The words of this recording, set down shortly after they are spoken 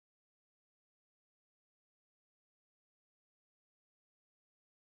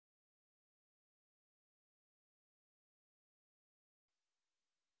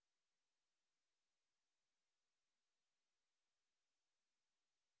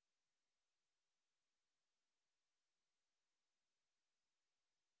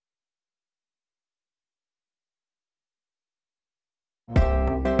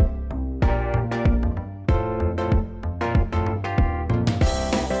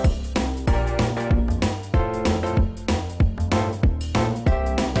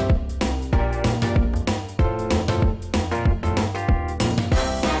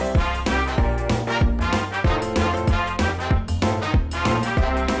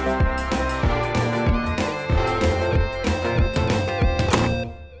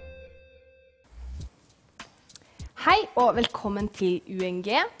Hei og velkommen til UNG.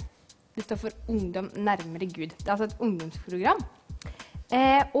 Det står for Ungdom nærmere Gud. Det er altså et ungdomsprogram.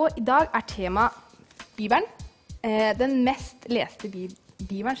 Og i dag er tema Bibelen. Den mest leste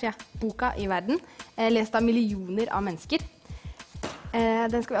Bibelen, boka i verden, lest av millioner av mennesker.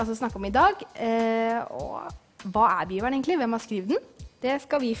 Den skal vi altså snakke om i dag. Og hva er Bibelen egentlig? Hvem har skrevet den? Det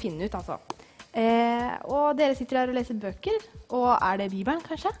skal vi finne ut, altså. Og dere sitter her og leser bøker. Og er det Bibelen,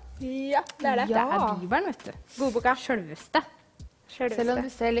 kanskje? Ja, det er det. Ja, det er Bibelen, vet du. Godboka. Selveste. Selv om du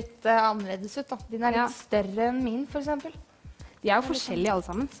ser litt annerledes ut da. Din er litt større enn min, for eksempel. De er jo forskjellige alle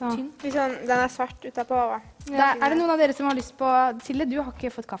sammen. Så. Sånn, den er svart utapå. Ja, er det noen av dere som har lyst på... Silje, du har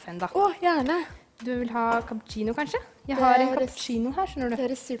ikke fått kaffe enda. Gjerne. Du vil ha cappuccino, kanskje? Jeg har en cappuccino her, skjønner du. Det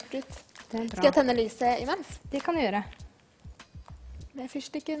høres supert ut. Det er bra. Skal jeg tenne lyset imens? Det kan du gjøre. Med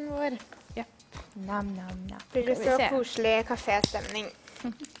fyrstikken vår. Ja. Nam, nam, nam. Blir det Skal vi så se. koselig kaféstemning.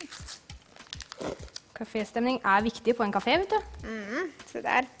 Kaféstemning er viktig på en kafé, vet du. Se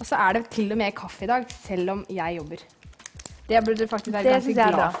der. Og så er det til og med kaffe i dag, selv om jeg jobber. Det burde du faktisk være Det ganske synes jeg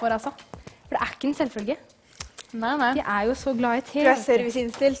er glad bra. for, altså. For det er ikke en selvfølge. Nei, nei. Jeg er jo så glad i te. Du er vet du.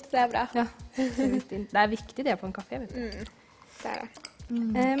 serviceinnstilt, det er bra. Ja, serviceinnstilt. Det er viktig det på en kafé, vet du. Det er det.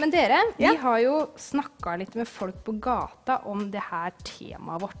 Men dere, vi har jo snakket litt med folk på gata om det her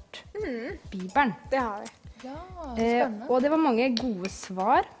temaet vårt. Bibelen. Det har vi. Ja, spennende. Og det var mange gode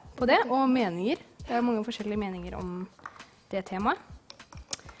svar på det, og meninger. Det er mange forskjellige meninger om det temaet.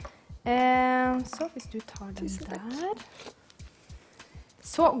 Så hvis du tar den der.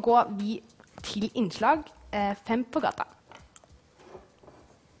 Så går vi til innslag 5 på gata.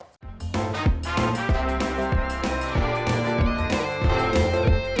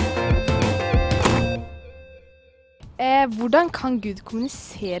 Hvordan kan Gud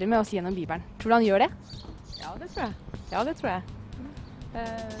kommunisere med oss gjennom Bibelen? Tror du han gjør det? Ja, det tror jeg.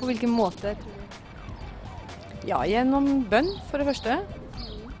 På hvilken måte? Ja, gjennom bønn, for det første.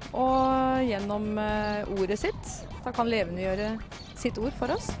 Og gjennom ordet sitt. Da kan levendegjøre sitt ord for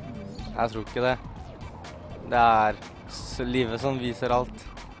oss. Jeg tror ikke det. Det er livet som viser alt,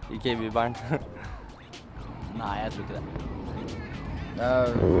 ikke i Bibelen. Nei, jeg tror ikke det.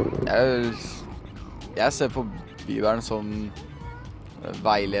 Jeg ser på Bibelen som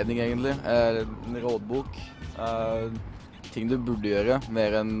veiledning, egentlig. En rådbok. Ting du burde gjøre,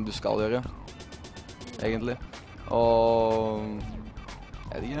 mer enn du skal gjøre, egentlig. Og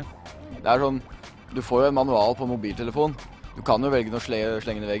jeg vet ikke. Det er sånn, du får jo en manual på mobiltelefon. Du kan jo velge å slenge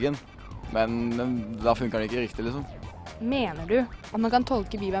den i veggen, men da funker den ikke riktig, liksom. Mener du at man kan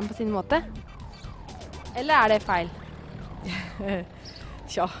tolke Bibelen på sin måte? Eller er det feil?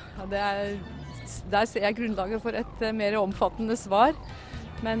 Tja, der ser jeg grunnlaget for et mer omfattende svar.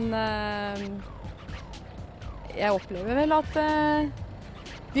 Men jeg opplever vel at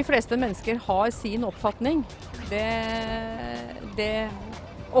de fleste mennesker har sin oppfatning. Det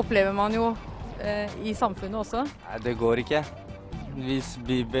opplever man jo i samfunnet også. Nei, det går ikke. Hvis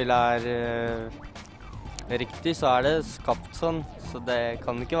Bibelen er riktig, så er det skapt sånn. Så det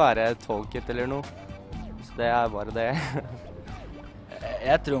kan ikke være tolket eller noe. Så det er bare det.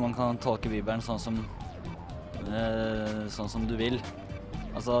 Jeg tror man kan tolke Bibelen sånn som du vil.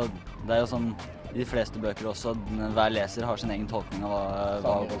 Altså, det er jo sånn, de fleste bøker også, hver leser har sin egen tolkning av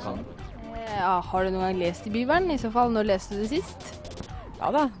hva boka kan. Ja, har du noen gang lest i Bibelen? I så fall, når leste du det sist?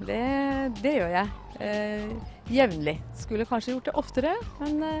 Ja da, det gjør jeg. Jevnlig. Skulle kanskje gjort det oftere,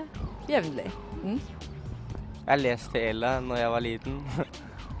 men jevnlig. Jeg leste hele når jeg var liten.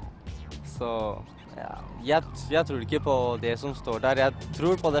 Så ja, jeg tror ikke på det som står der. Jeg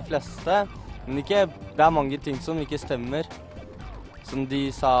tror på det fleste, men det er mange ting som ikke stemmer. Som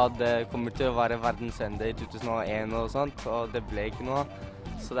de sa, det kommer til å være verdens ende i 2001 og sånt, og det ble ikke noe.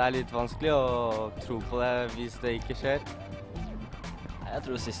 Så det er litt vanskelig å tro på det hvis det ikke skjer. Jeg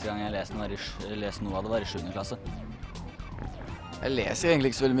tror siste gang jeg leste noe av det var i 7. klasse. Jeg leser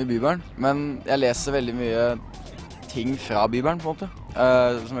egentlig ikke så veldig mye i Bibelen, men jeg leser veldig mye ting fra Bibelen, på en måte.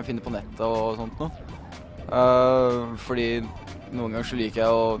 Som jeg finner på nettet og sånt noe. Fordi noen ganger så liker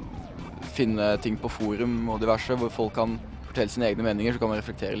jeg å finne ting på forum og diverse, hvor folk kan fortelle sine egne meninger, så kan man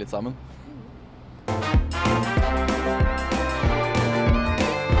reflektere litt sammen.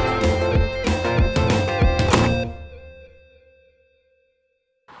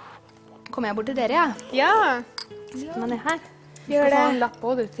 kommer jeg bort til dere, ja. Ja, Sitter man ned her. gjør Få det. en lapp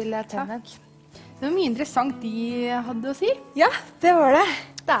på du til tennene. Det var mye interessant de hadde å si. Ja, det var det.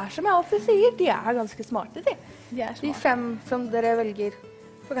 Det er som jeg alltid sier, de er ganske smarte, de. De er De 5 som dere velger.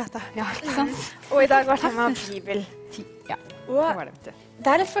 På gata. Ja, ikke sant? Og i dag var tema Bibel. Ja, det Og var det, vet du. det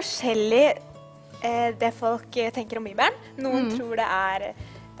er litt forskjellig det folk tenker om Bibelen. Noen tror det er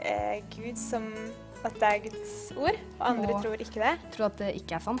Gud som at det er Guds ord, og andre Og- tror ikke det. Jeg tror at det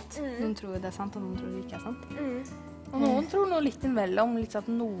ikke er sant. Noen tror det er sant, og noen tror det ikke er sant. Og noen tror noe litt imellom, litt at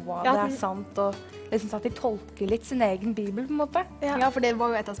noe av Ja, det den- er sant, og liksom at de tolker litt sin egen bibel, på en måte. Ja. For det var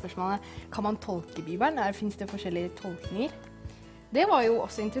jo et av spørsmålene. Kan man tolke Bibelen? Fins det forskjellige tolkninger? Det var jo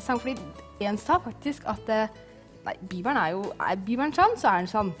også interessant, fordi en sa faktisk at nei, Bibelen er Bibelen sann, så er den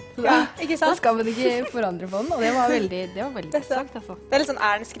sann. Så Ja, ikke sant? Da skal man ikke forandre på den, og det var veldig Det er godt sant. sagt, altså. Det er litt sånn,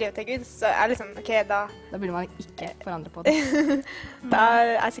 er den skrevet til Gud, så er det liksom, ok, da Da burde man ikke forandre på den.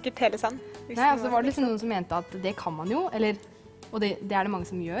 er sikkert hele sann. Hvis Nei, den altså var det liksom noen som mente at det kan man jo, eller, og det er det mange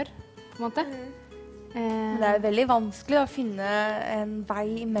som gjør, på en måte. Men det er jo veldig vanskelig å finne en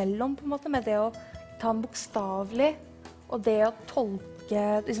vei imellom, på en måte, med det å ta den bokstavelig, og det å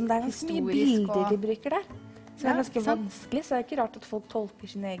tolke, liksom det er ganske mye Historisk bilder og- de bruker der. Så det Ja, er ganske ikke sant? vanskelig, så det er ikke rart at folk tolker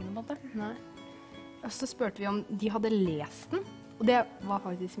sine egne, på en måte. Nei. Og så spurte vi om de hadde lest den, og det var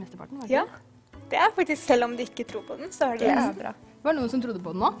faktisk mesteparten, var det Ja, ikke? det er faktisk, selv om de ikke tror på den, så har de Det er lest den. bra. Det var noen som trodde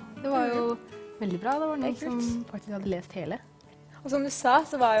på den også. Det var jo veldig bra. Det var noen Det er kult. som faktisk hadde lest hele. Og som du sa,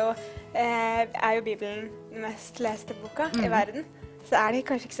 så var jo, er jo Bibelen den mest leste boka i verden. Så er det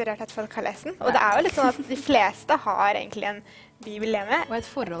kanskje ikke så rart at folk har lest den. Og det er jo litt sånn at de fleste har egentlig en bibel hjemme. Og et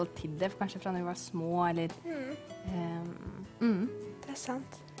forhold til det, kanskje fra da vi var små, eller Det er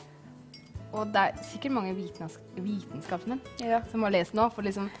sant. Og det er sikkert mange vitenskapsmenn Ja. som har lest den nå, for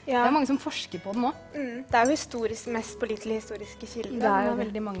liksom, det Ja. er mange som forsker på den nå. Det er jo mest pålitelige historiske kilder. Det er jo jo det.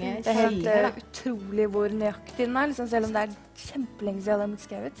 veldig mange Det er helt kilder, da. utrolig hvor nøyaktig den er, liksom, selv om det er kjempelenge siden den ble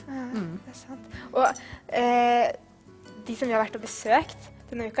skrevet. Det er sant. Og de som vi har vært og besøkt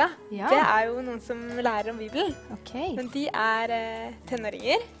denne uka, Ja. det er jo noen som lærer om Bibelen. Ok. Men de er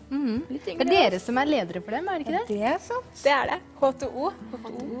tenåringer. Litt Det er dere som er ledere for dem, er det ikke det? Det er sant. Det er det. H2O.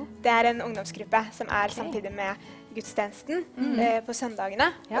 Det er en ungdomsgruppe som er samtidig med gudstjenesten på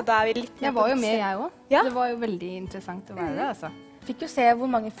søndagene. Ja. Og da er vi litt Jeg var jo med, jeg òg. Ja. Det var jo veldig interessant å være der, altså. Fikk jo se hvor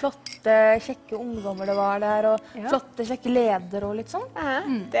mange flotte, kjekke ungdommer det var der, og Ja. flotte, kjekke ledere og litt sånn. Ja,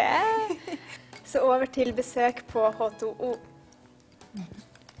 det. Så over til besøk på H2O.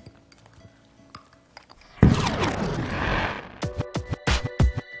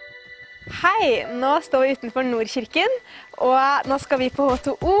 Hei, nå står vi utenfor Nordkirken, og nå skal vi på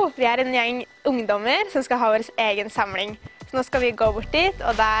H2O. Vi er en gjeng ungdommer som skal ha vår egen samling. Så nå skal vi gå bort dit,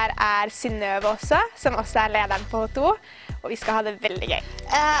 og der er Synnøve også, som også er lederen på H2O. Og vi skal ha det veldig gøy.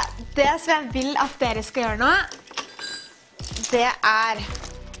 Det som jeg vil at dere skal gjøre nå, det er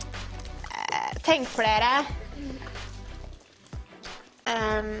tenk for dere.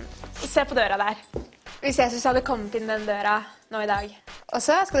 Se på døra der. Hvis Jesus hadde kommet inn den døra nå i dag. Og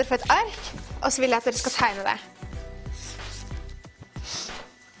så skal dere få et ark, og så vil jeg at dere skal tegne det.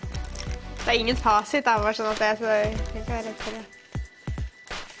 Det er ingen fasit, da, bare sånn at jeg ikke være redd for det.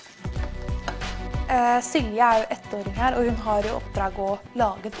 Silje er jo 1-åring her, og hun har i oppdrag å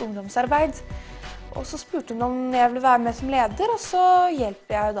lage et ungdomsarbeid. Og så spurte hun om jeg ville være med som leder, og så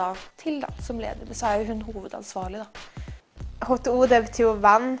hjelper jeg jo da til da, som leder. Så er jo hun hovedansvarlig da. H2O, det betyr jo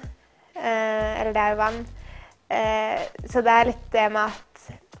vann. Eller det er jo vann. Så det er litt det med at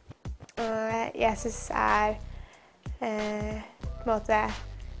Jesus er på en måte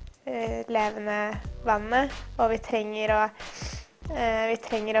levende vannet, og vi trenger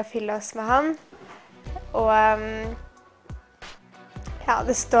å fylle oss med han. Og ja,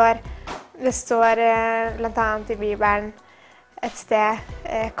 det står blant annet i Bibelen et sted,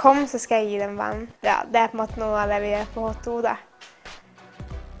 kom så skal jeg gi dem vann. Ja, det er på en måte noe av det vi gjør på H2O da.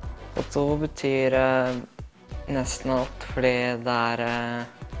 H2O betyr nesten alt, fordi det er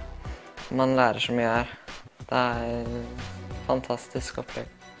man lærer så mye her. Det er fantastisk opplegg.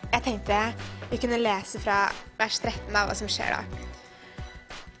 Jeg tenkte vi kunne lese fra vers 13 av hva som skjer da.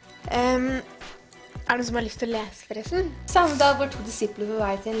 Er det noen som har lyst til å lese forresten? Samme dag var 2 disipler på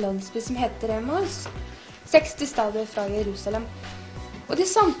vei til en landsby som heter Emmaus, 60 stadier fra Jerusalem. Og de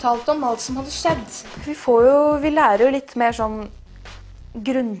samtalte om alt som hadde skjedd. Vi lærer jo litt mer sånn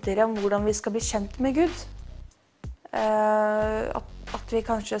grundigere om hvordan vi skal bli kjent med Gud. At vi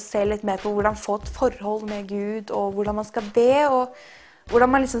kanskje ser litt mer på hvordan få et forhold med Gud, og hvordan man skal be, og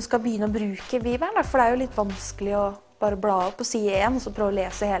hvordan man liksom skal begynne å bruke Bibelen. For det er jo litt vanskelig å bare bla opp på side 1 og så prøve å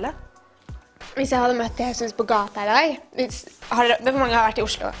lese hele. Hvis jeg hadde møtt Jesus på gata i dag, hvor mange har vært i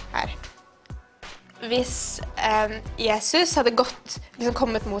Oslo her? hvis Jesus hadde liksom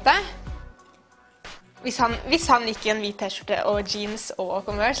kommet mot deg, hvis han gikk i en hvit t-skjorte og jeans og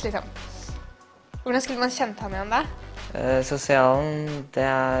Converse, liksom, hvordan skulle man kjent han igjen da? Sosialen, det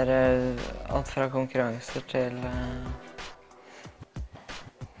er alt fra konkurranser til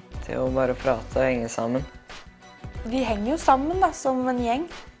å bare prate og henge sammen. Vi henger jo sammen da, som en gjeng,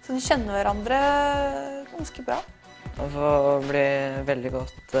 så vi kjenner hverandre ganske bra. Og så blir veldig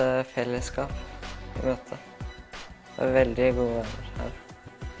godt fellesskap i møtet. Det er veldig gode venner her.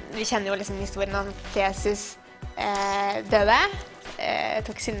 Vi kjenner jo liksom historien om at Jesus døde,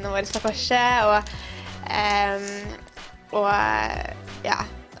 tok syndene våre på korset, og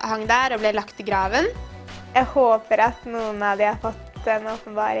hang der og ble lagt i graven. Jeg håper at noen av de har fått en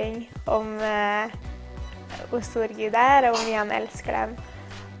åpenbaring om hvor stor Gud er, og hvor mye han elsker dem.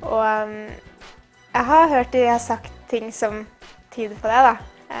 Og jeg har hørt de har sagt ting som tyder på det, da.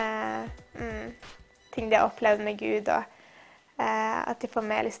 Ting de har opplevd med Gud, og at de får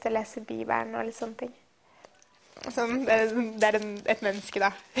mer lyst til å lese Bibelen og litt sånne ting. Sånn, det er et menneske,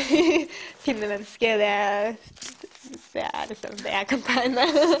 da. Finnemenneske, det er liksom det jeg kan tegne.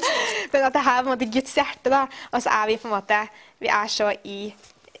 Men at det her er på en måte Guds hjerte, da. Og så er vi på en måte, vi er så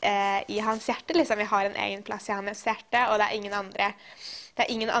i hans hjerte, liksom. Vi har en egen plass i hans hjerte, og det er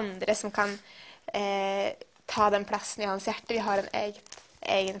ingen andre som kan ta den plassen i hans hjerte. Vi har en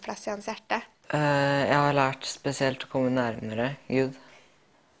egen plass i hans hjerte. Jeg har lært spesielt å komme nærmere Gud.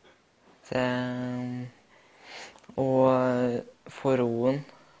 Og få roen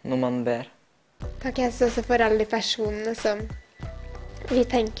når man ber. Takk Jesus også for alle de personene som vi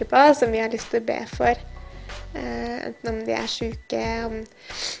tenker på, som vi har lyst til å be for. Enten om de er syke, om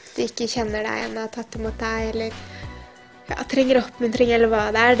de ikke kjenner deg igjen og har tatt imot deg, eller trenger oppmuntring, eller hva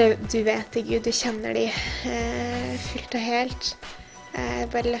det er. Du vet det, Gud, du kjenner de fullt og helt.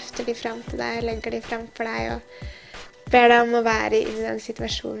 Bare løfter de frem til deg, legger de frem for deg, og ber deg om å være i den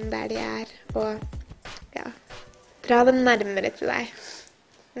situasjonen der de er, og dra dem nærmere til deg.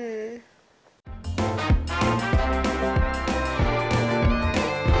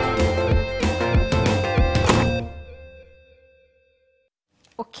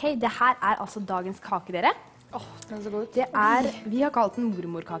 Ok, det her er altså dagens kake, dere. Den er så god. Vi har kalt den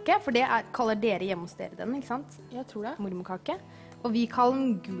mormorkake, for det kaller dere hjemme hos dere den, ikke sant? Jeg tror det. Mormorkake. Og vi kaller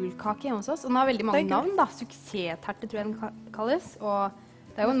den gulkake hjemme hos oss, og den har veldig mange navn, da. Suksessterte tror jeg den kalles, og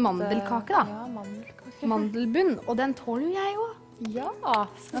det er jo en mandelkake, da. Ja, mandelkake. Mandelbunn, og den tåler jo jeg jo. Ja.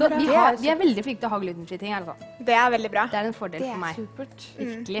 Så vi er veldig flinke til å ha glutenfrie ting, altså. Det er veldig bra. Det er en fordel for meg. Det er supert.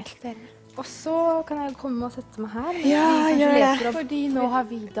 Virkelig. Og så kan jeg komme og sette meg her. Ja, gjør det. Fordi nå har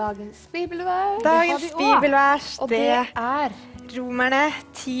vi dagens bibelvers. Dagens bibelvers, og det er Romerne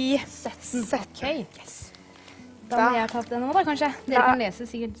 10:17. Ok. Da må jeg ta den nå da, kanskje. Dere kan lese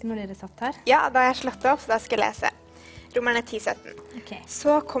sikkert når dere satt her. Ja, da har jeg slått opp, så da skal jeg lese. Romerne 10:17. Okay.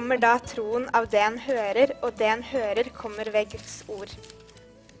 Så kommer da troen av det en hører, og det en hører kommer ved Guds ord.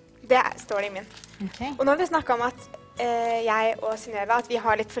 Det står det i min. Okay. Og nå har vi snakket om at jeg og Synnøve, at vi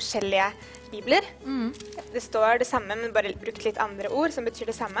har litt forskjellige bibler. Det står det samme, men bare brukt litt andre ord som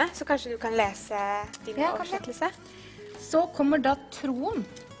betyr det samme. Så kanskje du kan lese din oversettelse? Så kommer da troen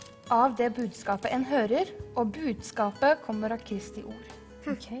av det budskapet en hører, og budskapet kommer av Kristi ord.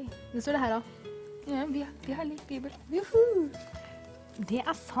 Ok, det står det her da. Ja, vi har litt bibel. Det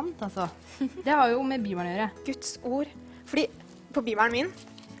er sant, altså. Det har jo med Bibelen å gjøre. Guds ord. Fordi på Bibelen min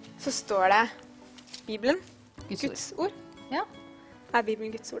så står det Bibelen. Guds ord. Ja. Er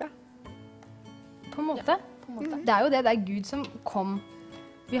Bibelen Guds ord, da? På en måte. Det er jo det er Gud som kom.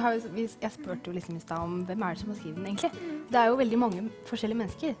 Jeg spurte jo liksom i sted om hvem er det som har skrevet den egentlig. Det er jo veldig mange forskjellige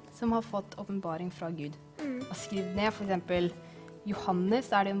mennesker som har fått åpenbaring fra Gud. Og skrevet ned for eksempel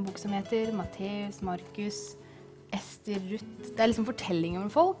Johannes, er det en bok som heter, Matteus, Markus, Ester, Ruth. Det er liksom fortellinger om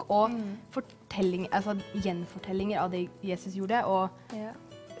folk, og gjenfortellinger av det Jesus gjorde, og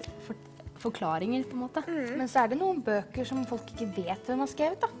forklaringer på en måte. Men så er det noen bøker som folk ikke vet hvem har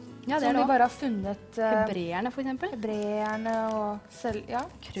skrevet, da. Ja, det som er de det bare har funnet. Hebreerne, for eksempel. Hebreerne og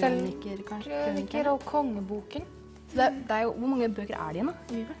Krøniker, kanskje. Krøniker og kongeboken. Så det er jo, hvor mange bøker er det igjen da,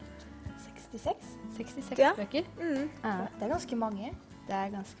 i Bibelen? 66. 66 bøker. Det er ganske mange. Det er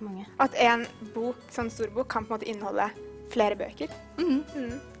ganske mange. At en bok, sånn stor bok, kan på en måte inneholde flere bøker.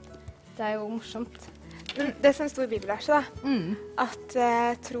 Det er jo morsomt. Det som står i bibelverset, da, at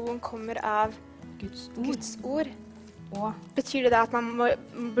troen kommer av Guds ord. Og betyr det da at man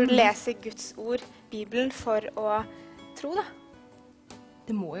burde lese Guds ord, Bibelen, for å tro, da?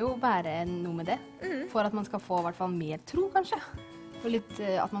 Det må jo være noe med det, for at man skal få i hvert fall mer tro, kanskje. Og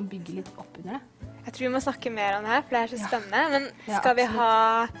at man bygger litt opp under det. Jeg tror vi må snakke mer om det her, for det er så spennende. Men skal vi ha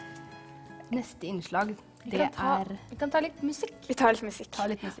neste innslag, Vi det kan ta litt musikk. Vi tar litt musikk. Ta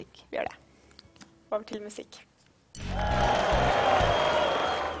litt musikk. Vi gjør det. Over til musikk. Herren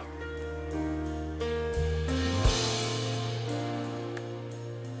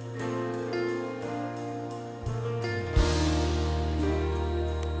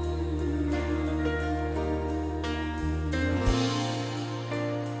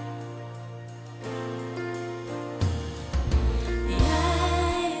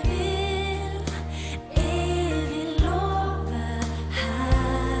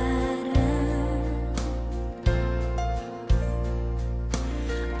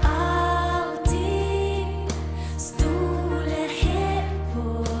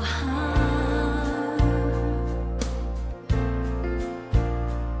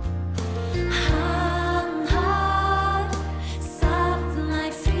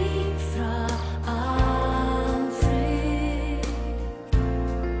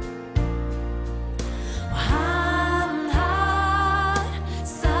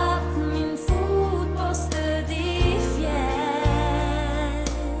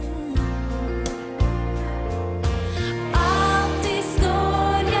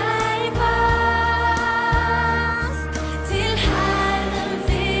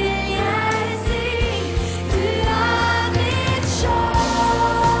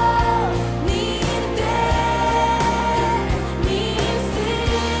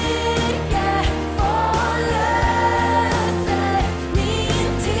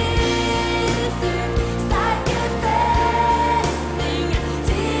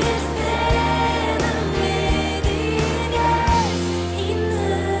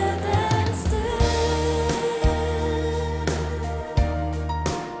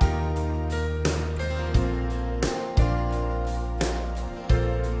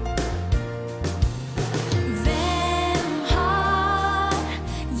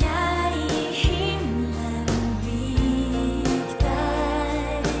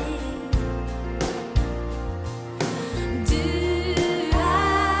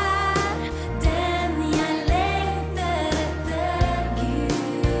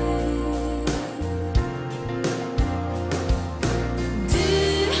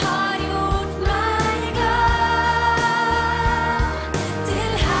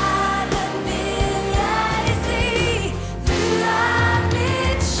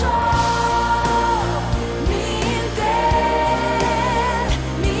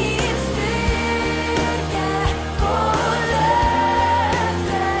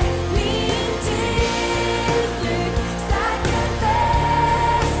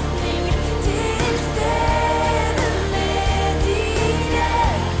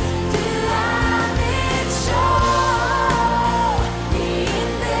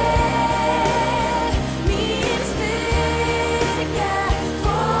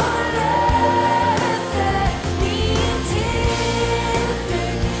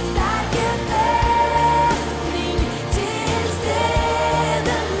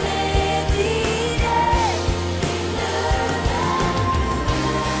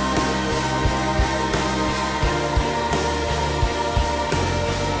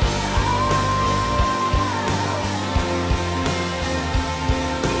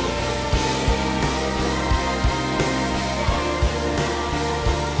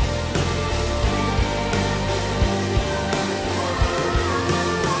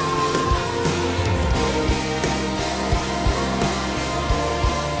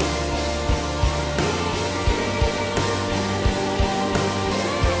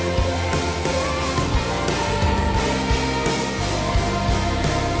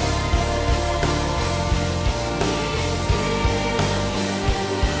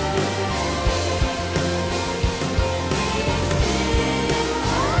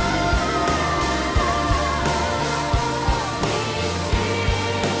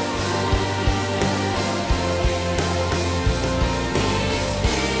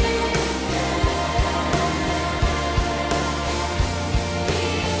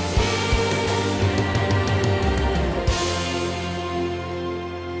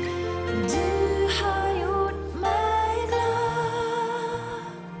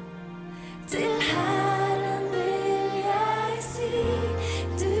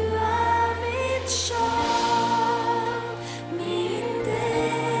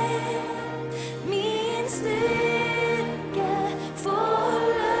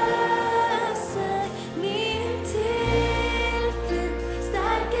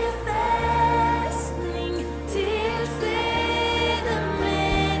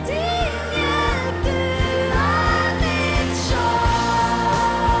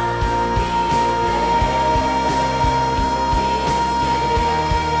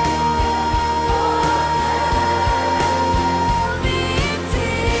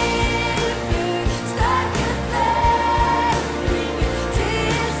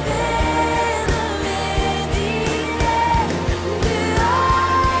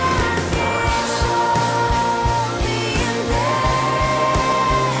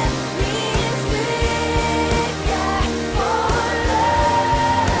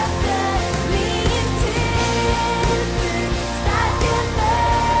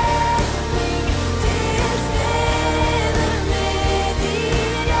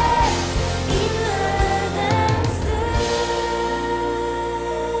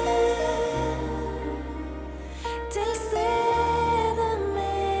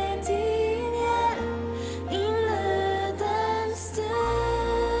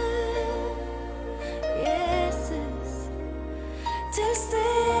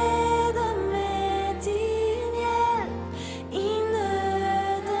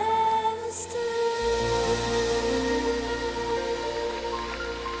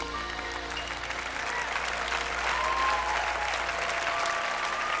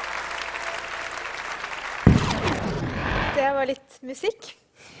musikk.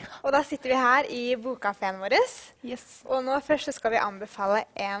 Og da sitter vi her i bokkafeen vår. Og nå først så skal vi anbefale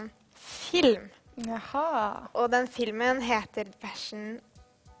en film. Jaha. Og den filmen heter The Passion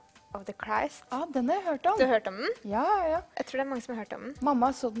of the Christ. Ja, den har jeg hørt om. Du har hørt om den? Ja, ja. Jeg tror det er mange som har hørt om den.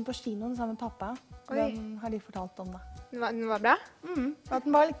 Mamma så den på kinoen sammen med pappa. Oi. Den har de fortalt om da. Den var bra? At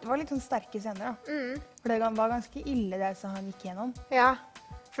den var litt sånn sterke scener da. For det var ganske ille det som han gikk gjennom. Ja,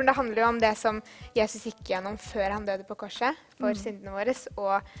 for det handler jo om det som Jesus gikk gjennom før han døde på korset, for syndene våre,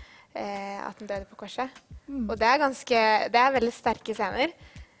 og at han døde på korset. Og det er veldig sterke scener.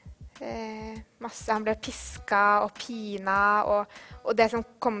 Han ble pisket og pina, og det som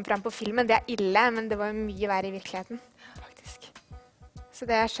kommer frem på filmen, det er ille, men det var jo mye verre i virkeligheten, faktisk. Så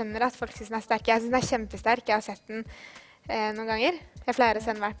det jeg skjønner at folk synes den er sterk. Jeg synes den er kjempesterk. Jeg har sett den noen ganger. Jeg pleier å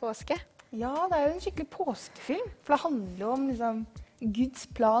se den hver påske. Ja, det er jo en skikkelig påskefilm, for det handler jo om liksom, Guds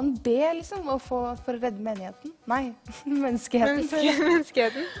plan B, liksom, for å redde menigheten. Nei, menneskeheten.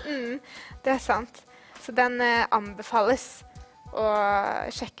 Menneskeheten, det er sant. Så den anbefales å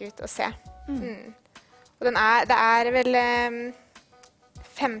sjekke ut og se. Og det er vel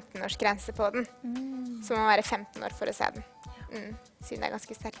 15-årsgrense på den, så man må være 15 år for å se den. Siden det er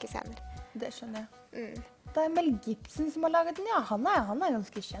ganske sterke scener. Det skjønner jeg. Det er Mel Gibson som har laget den, ja. Han er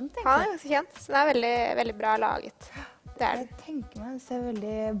ganske kjent, egentlig. Han er ganske kjent, så det er veldig, veldig bra laget. Det er jeg tenker meg, det ser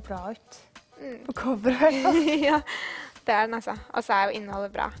veldig bra ut på coveret. Ja, det er den altså. Og så er jo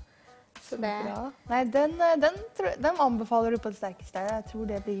innholdet bra. Så det... bra. Nei, den anbefaler du på det sterkeste. Jeg tror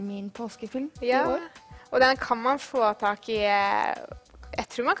det blir min påskefilm i år. Og den kan man få tak i... Jeg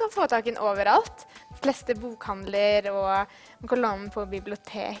tror man kan få tak i den overalt. De fleste bokhandler, og man kan låne den på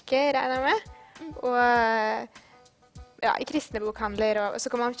biblioteket, regner jeg med. Og ja, i kristne bokhandler, og så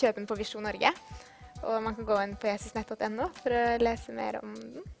kan man kjøpe den på Visjon Norge. Og man kan gå inn på jesusnett.no for å lese mer om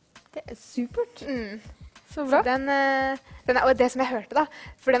den. Det er supert. Så bra. Så og det som jeg hørte da,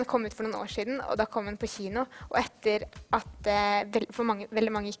 for den kom ut for noen år siden, og da kom den på kino, og etter at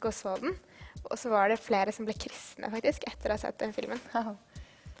veldig mange gikk og så den, og så var det flere som ble kristne faktisk, etter å ha sett den filmen.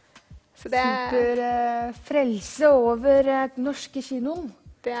 Så det super frelse over norske kinoen.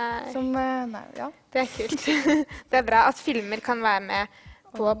 Det er det er kult. Det er bra at filmer kan være med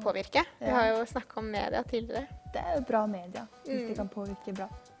på å påvirke. Vi har jo snakket om media tidligere. Det er bra media, hvis de kan påvirke bra.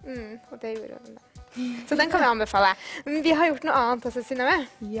 Og det gjorde jo den. Så den kan vi anbefale. Men vi har gjort noe annet også, Synnøve.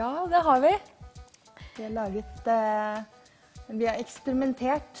 Ja, det har vi. Vi har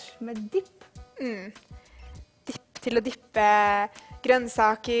eksperimentert med dipp. Dipp til å dippe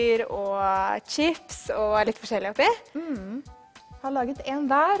grønnsaker og chips og litt forskjellig oppi. Jeg har laget en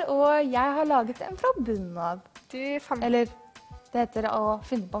hver, og jeg har laget en fra bunnen av. Eller det heter å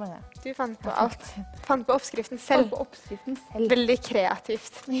finne på, mener jeg. Du fant på alt. Fant på oppskriften selv. Fant på oppskriften selv. Veldig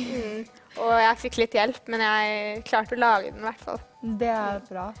kreativt. Og jeg fikk litt hjelp, men jeg klarte å lage den i hvert fall. Det er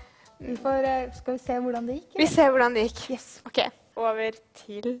bra. Skal vi se hvordan det gikk? Eller? Vi ser hvordan det gikk. Yes. Ok, over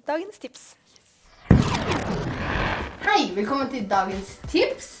til dagens tips. Hei, velkommen til dagens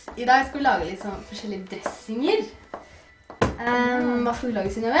tips. I dag skal vi lage litt sånn forskjellige dressinger. Hva skal du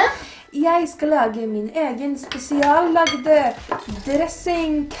lage, Synnøve? Jeg skal lage min egen spesiallagde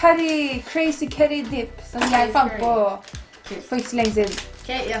dressing crazy curry dip, som jeg fant på for ikke så lenge siden. Ok,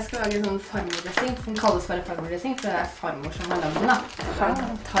 jeg skal lage en sånn farmordressing, som kalles bare farmordressing, for det er farmor som har laget den da.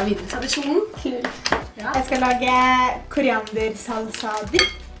 Ta videre tradisjonen. Kult. Jeg skal lage koriandersalsa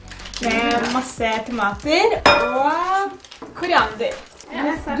dip med masse tomater og koriander.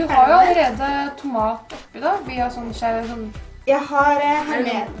 Du har jo allerede tomat oppi da, via sånn jeg har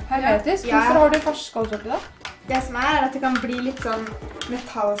hermetisk. Hvorfor har du fersk også oppi da? Det som er at det kan bli litt sånn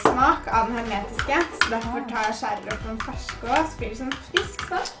metallsmak av den hermetiske, så derfor tar jeg skjærer opp den ferske også, så blir det sånn frisk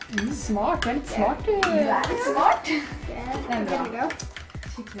smak. Smart, det er litt smart du. Det er litt smart. Det er veldig godt.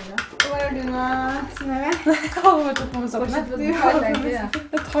 Skikkelig bra. Hva gjør du nå, Synnøve? Jeg har vært oppe med soppene.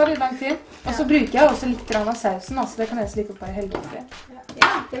 Det tar litt lang tid. Og så bruker jeg også litt grann av sausen, så det kan jeg like opp bare helgefri.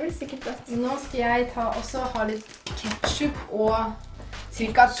 Ja, det blir sikkert godt. Nå skal jeg ha litt ketchup og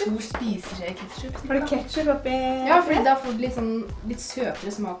cirka 2 spiseskjeer ketchup. Har du ketchup oppi? Ja, fordi da får du litt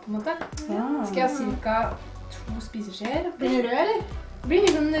søtere smak på en måte. Skal jeg ha cirka 2 spiseskjeer. Blir den rød, eller? Det blir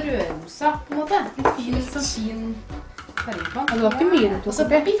litt sånn rødrosa på en måte. Litt sånn fin farge på. Det var ikke mye du tok oppi. Og så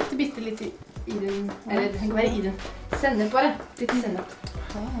bitte litt i den, eller det kan ikke være i den. Sennep bare. Litt sennep.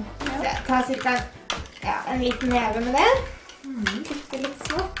 Jeg tar cirka en liten neve med det. Litt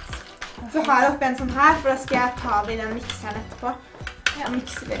smått. Så har jeg oppi en sånn her, for da skal jeg ta det i den mikseren etterpå. Og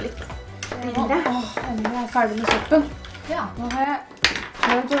mikse det litt mindre. Endelig er jeg ferdig med soppen. Ja. Nå har jeg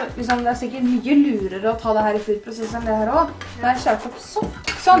det er sikkert mye lurere å ta det her i full prosess enn det her også. Da har jeg skjært opp sopp.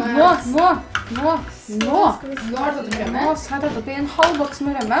 Sånn, nå Nå har jeg tatt oppi en halv boks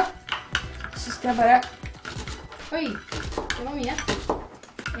med rømme. Så skal jeg bare... Oi, det var mye.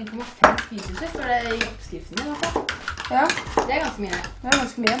 1,5 spisesøy står det i oppskriften din, altså. Ja. Det er ganske mye. Det er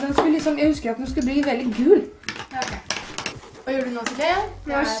ganske mye. Den skulle liksom, jeg husker at den skulle bli veldig gul. Ja, ok. Hva gjør du nå til det?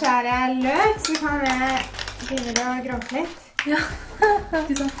 Nå skjærer jeg løk, så kan jeg begynne å gråte litt. Ja.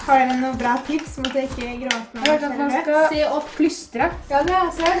 Har dere noen bra tips mot å ikke gråte når Jeg har hørt at man skal se og plystre. Ja, det er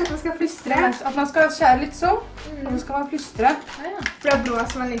så at man skal plystre. At man skal skjære litt sånn, og så skal man plystre. For da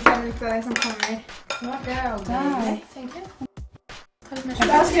blåser man liksom litt av det som kommer. Ja, det er aldri lett, egentlig. Ta litt mer Da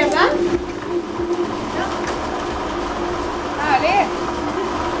har jeg skrevet den. Ja. Herlig!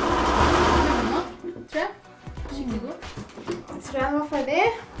 Nå, tror jeg. Skikkelig god. Jeg tror jeg var ferdig.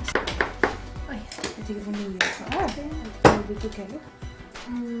 Oi. Jeg tykker for mye sånn. Du tok heller.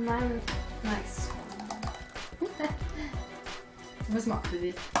 Nei. Nice. Hvor smakte det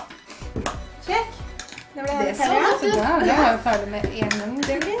ditt? Sjekk. Det ble Det helt så ferdig. godt ut. Ja, det var jeg ferdig med en gang.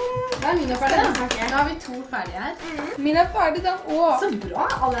 Da er min ferdig, da. Nå har vi 2 ferdige her. Min er ferdig da. Så bra.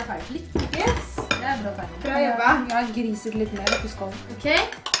 Alle er ferdige. Litt. Yes. Det er bra ferdig. Bra jobba. Jeg har griset litt mer oppi skålen. Ok,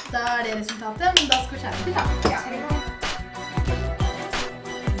 da er det resultatet, men da skal vi skjære litt da.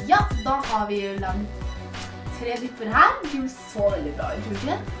 Ja, da har vi lagd 3 dypper her. De så veldig bra ut, tror du ikke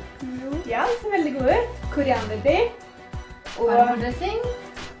det? Ja, det ser veldig god ut. Korianderdypp. Barberdressing.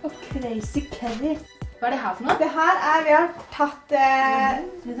 Og crazy curry. Hva er det her for noe? Det her er, vi har tatt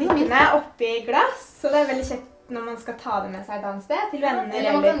dyppene oppi glass, så det er veldig kjekt når man skal ta det med seg et annet sted, til venner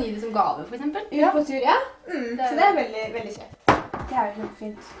Eller man kan gi det som gave, for eksempel. ut på tur, ja. Så det er veldig, veldig kjekt. Det er jo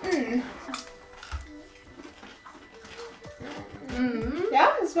kjempefint. Ja,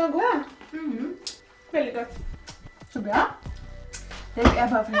 det smaker god, ja. Veldig godt. Så bra. Det er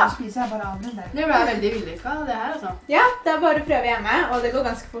bare for å spise, jeg bare avler der. Det ble veldig vellykka, det her, altså. Ja, det er bare å prøve hjemme, og det går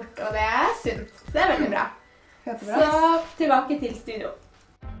ganske fort, og det er sunt. Så det er veldig bra. Så tilbake til studio.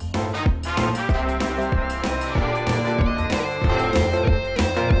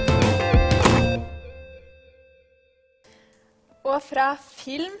 Og fra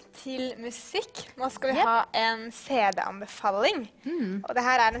film til musikk, nå skal vi ha en CD-anbefaling. Og det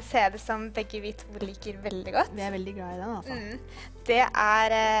her er en CD som begge vi to liker veldig godt. Vi er veldig glad i den, altså. Det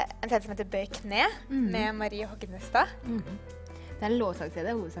er en CD som heter Bøy kne, med Marie Hoggenestad. Det er en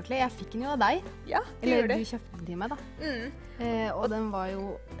lovsang-CD, hovedsakelig. Jeg fikk den jo av deg. Ja, det Eller gjorde du du. kjøpte den til meg, da. Og den var jo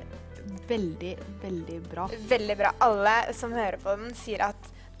veldig, veldig bra. Veldig bra. Alle som hører på den sier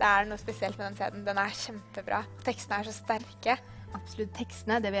at det er noe spesielt med den CD-en. Den er kjempebra. Tekstene er så sterke. Absolutt.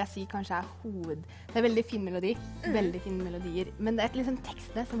 Tekstene, det vil jeg si kanskje er Det er veldig fin melodi. Veldig fine melodier. Men det er liksom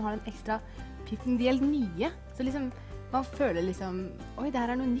tekstene som har den ekstra piffen. De er helt nye. Så liksom, man føler liksom, oi, det her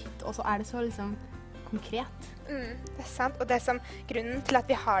er noe nytt. Og så er det så liksom konkret. Det er sant. Og det som grunnen til at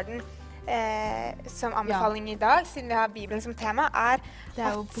vi har den som anbefaling i dag, siden vi har Bibelen som tema, er det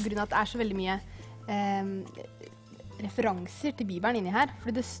er jo på grunn av at det er så veldig mye referanser til Bibelen inni her.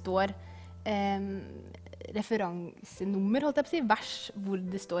 Fordi det står referansenummer, holdt jeg på å si, vers hvor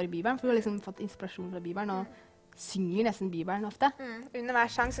det står i Bibelen. For du har liksom fått inspirasjon fra Bibelen og synger nesten Bibelen ofte. Under hver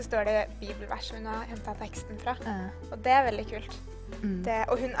sang så står det bibelvers hun har hentet teksten fra. Og det er veldig kult.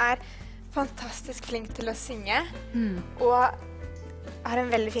 Og hun er fantastisk flink til å synge, og har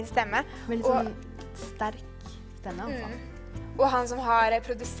en veldig fin stemme. Veldig sånn sterk stemme, altså. Og han som har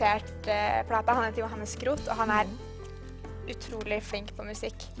produsert plata, han heter Johannes Groth, og han er utrolig flink på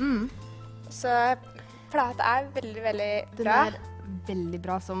musikk. Så plata er veldig, veldig bra. Den er veldig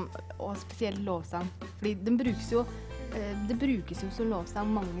bra, og spesielt lovsang. Fordi det brukes jo som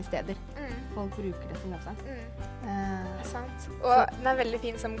lovsang mange steder. Folk bruker det som lovsang. Sant. Og den er veldig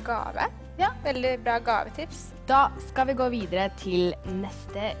fin som gave. Ja. Veldig bra gavetips. Da skal vi gå videre til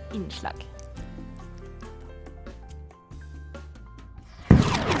neste innslag.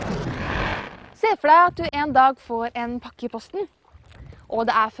 Se for deg at du en dag får en pakke i posten. Og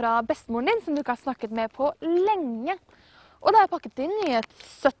det er fra bestemoren din, som du ikke har snakket med på lenge. Og det er pakket inn i et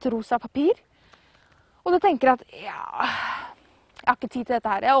søtt rosa papir. Og du tenker at, ja, jeg har ikke tid til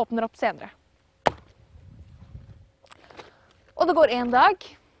dette her, jeg åpner opp senere. Og det går en dag,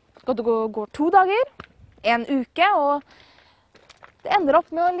 og det går 2 dager, en uke, og det ender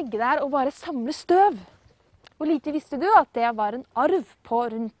opp med å ligge der og bare samle støv. Hvor lite visste du at det var en arv på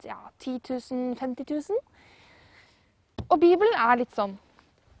rundt 10 000, 50 000? Og Bibelen er litt sånn.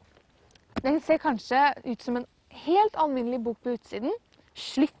 Den ser kanskje ut som en helt alminnelig bok på utsiden.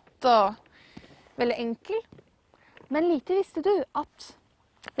 Slitt og veldig enkel. Men lite visste du at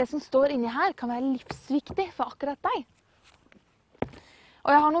det som står inni her kan være livsviktig for akkurat deg. Og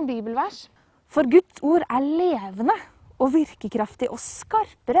jeg har noen bibelvers. For Guds ord er levende og virkekraftig og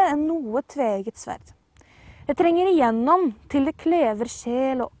skarpere enn noe tveegget sverd. Det trenger igjennom til det klever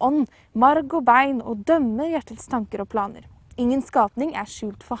sjel og ånd, marg og bein og dømmer hjertets tanker og planer. Ingen skapning er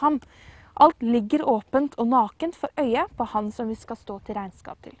skjult for ham. Alt ligger åpent og nakent for øyet på han som vi skal stå til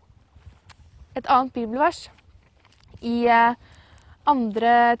regnskap til. Et annet bibelvers i 2.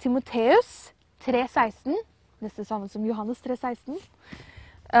 Timoteus 3,16, nesten samme som Johannes 3,16,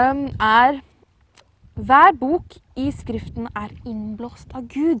 er: hver bok i Skriften er innblåst av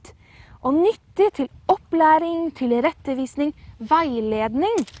Gud, og nyttig til opplæring, til rettevisning,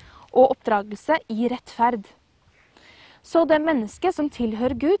 veiledning og oppdragelse i rettferd. Så det mennesket som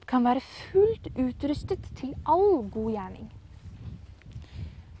tilhører Gud kan være fullt utrustet til all god gjerning.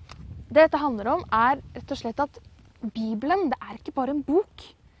 Det dette handler om er rett og slett at Bibelen, det er ikke bare en bok.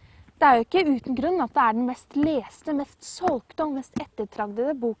 Det er jo ikke uten grunn at det er den mest leste, mest solgte og mest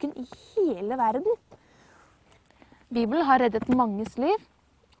ettertraktede boken i hele verden. Bibelen har reddet manges liv,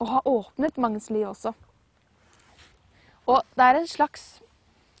 og har åpnet manges liv også. Og det er en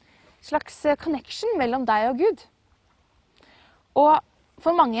slags connection mellom deg og Gud. Og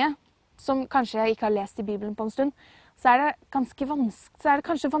for mange som kanskje ikke har lest i Bibelen på en stund, så er det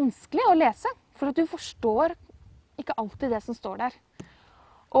kanskje vanskelig å lese, for at du forstår ikke alltid det som står der.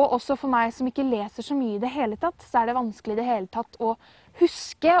 Og også for meg som ikke leser så mye i det hele tatt, så er det vanskelig i det hele tatt å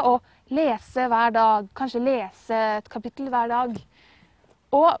huske å lese hver dag, kanskje lese et kapittel hver dag.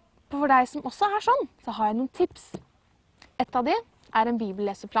 Og for deg som også er sånn, så har jeg noen tips. Et av de er en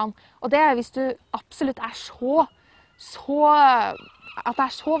bibelleseplan. Og det er hvis du absolutt er at det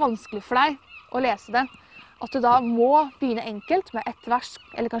er så vanskelig for deg å lese det, at du da må begynne enkelt med 1 vers,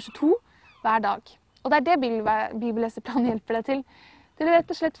 eller kanskje 2, hver dag. Og det er det bibelleseplanen hjelper deg til. Det er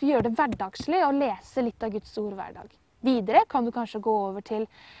rett og slett å gjøre det hverdagslig og lese litt av Guds ord hver dag. Videre kan du kanskje gå over til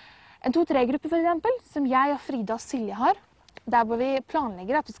en 2-3-gruppe for eksempel, som jeg og Frida og Silje har, der hvor vi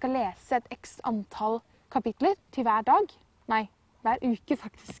planlegger at vi skal lese et x antall kapitler til hver dag. Nei, hver uke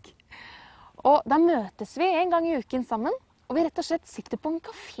faktisk. Og da møtes vi en gang i uken sammen, og vi rett og slett sitter på en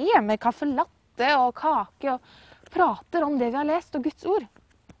kafé med kaffe latte og kake og prater om det vi har lest og Guds ord.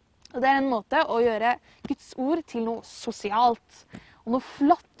 Og det er en måte å gjøre Guds ord til noe sosialt og noe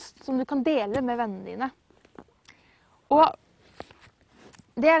flott som du kan dele med vennene dine. Og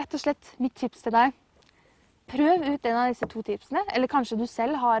det er rett og slett mitt tips til deg. Prøv ut en av disse 2 tipsene, eller kanskje du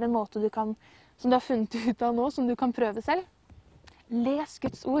selv har en måte som du har funnet ut av nå, som du kan prøve selv. Les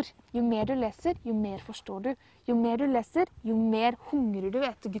Guds ord. Jo mer du leser, jo mer forstår du. Jo mer du leser, jo mer hungrer du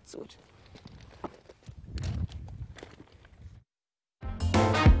etter Guds ord.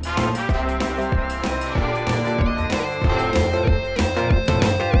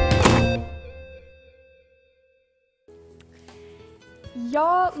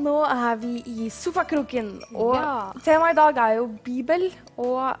 Ja, nå er vi i sofakroken, og temaet i dag er jo Bibel,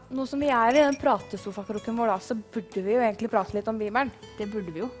 og nå som vi er i den pratesofakroken vår da, så burde vi jo egentlig prate litt om Bibelen. Det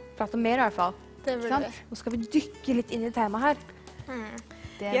burde vi jo. Prate mer i hvert fall. Det burde vi. Nå skal vi dykke litt inn i temaet her.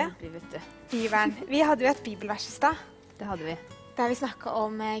 Det burde vi, vet du. Bibelen. Vi hadde jo et bibelvers i stad. Det hadde vi. Der vi snakket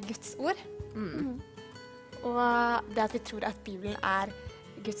om Guds ord. Og det at vi tror at Bibelen er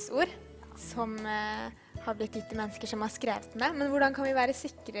Guds ord, som har blitt gitt til mennesker som har skrevet med. Men hvordan kan vi være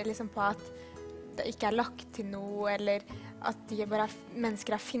sikre liksom, på at det ikke er lagt til noe, eller at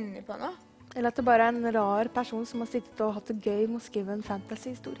mennesker har funnet på noe? Eller at det bare er en rar person som har sittet og hatt det gøy med å skrive en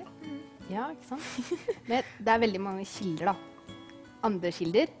fantasy-historie. Ja, ikke sant? Men det er veldig mange kilder, da. Andre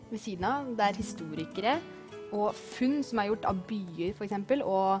kilder ved siden av. Det er historikere og funn som er gjort av byer, for eksempel,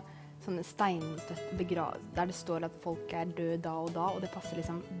 og sånne steintøtte begravelser der det står at folk er døde da, og det passer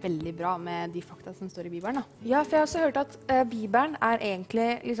liksom veldig bra med de fakta som står i Bibelen, da. Ja, for jeg har også hørt at Bibelen er egentlig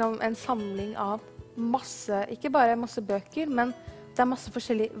liksom en samling av masse, ikke bare masse bøker, men det er masse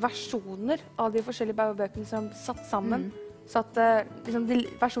forskjellige versjoner av de forskjellige bøkene som er satt sammen. Så at liksom, de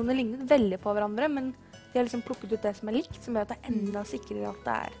versjonene ligner veldig på hverandre, men de har liksom plukket ut det som er likt, som gjør at det er enda sikrere at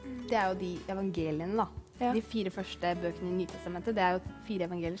det er. Det er jo de evangeliene, da. Ja. De 4 første bøkene i Nytestamentet, det er jo 4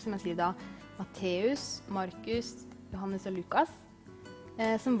 evangelier, som jeg sier da, Matteus, Markus, Johannes og Lukas,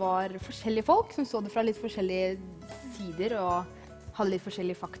 som var forskjellige folk, som så det fra litt forskjellige sider, og hadde litt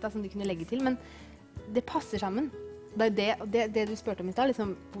forskjellige fakta som de kunne legge til, men det passer sammen. Det er det du spurte om i stad,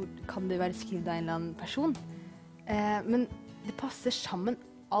 liksom, hvor kan det være skrevet av en eller annen person? Men det passer sammen,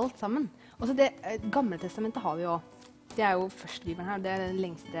 alt sammen. Også det gamle testamentet har vi jo, det er jo første Bibelen her, det er den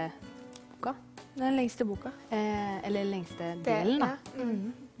lengste boka. Den lengste boka. Eller lengste delen, da.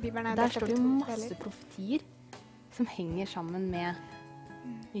 Bibelen er der står det jo masse profetier som henger sammen med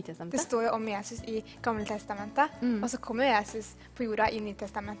Nytestamentet? Det står jo om Jesus i Gamle Testamentet, og så kommer jo Jesus på jorda i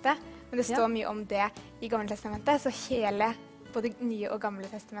Nytestamentet. Men det står mye om det i Gamle Testamentet, så hele både Nye og Gamle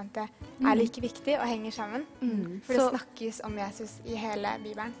Testamentet er like viktig og henger sammen. For det snakkes om Jesus i hele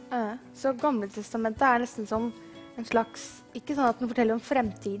Bibelen. Så Gamle Testamentet er nesten som en slags, ikke sånn at den forteller om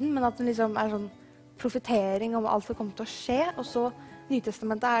fremtiden, men at den liksom er sånn profetering om alt som kommer til å skje, og så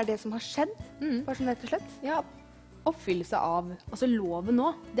Nytestamentet er det som har skjedd, bare sånn rett og slett. Ja, oppfyllelse av, altså loven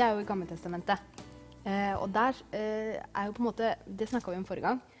nå, det er jo i Gamle Testamentet. Og der er jo på en måte, det snakket vi om forrige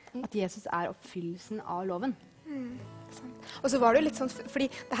gang, at Jesus er oppfyllelsen av loven. Og så var det jo litt sånn, fordi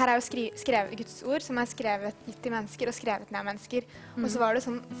det her er jo skrevet Guds ord, som er skrevet gitt til mennesker og skrevet ned mennesker. Og så var det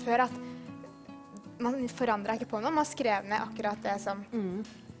sånn før at man forandret ikke på noe, man skrev ned akkurat det som...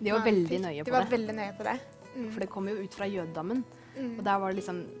 De var veldig nøye på det. De var veldig nøye på det. For det kom jo ut fra jødedammen. Og der var det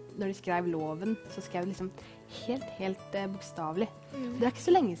liksom, når de skrev loven, så skrev de liksom helt bokstavelig. Det er ikke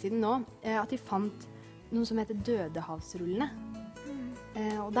så lenge siden nå at de fant noe som heter Dødehavsrullene.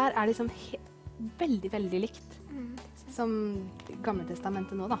 Og der er det liksom veldig likt som Gamle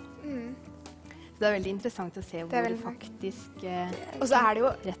Testamentet nå da. Så det er veldig interessant å se hvor det faktisk og så er det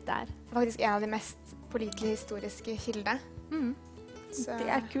jo rett er. Faktisk en av de mest pålitelige historiske kildene. Så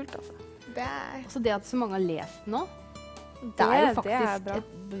det er kult, altså. Det er... Også det at så mange har lest nå, det er jo faktisk er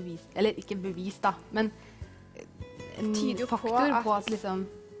et bevis, eller ikke bevis da, men en faktor på at liksom,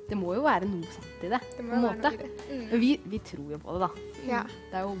 det må jo være noe sant i det, på en måte. Men vi tror jo på det da. Ja.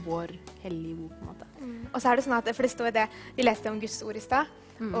 Det er jo vår hellige bok på en måte. Og så er det sånn at, for det står det, vi leste om Guds ord i sted,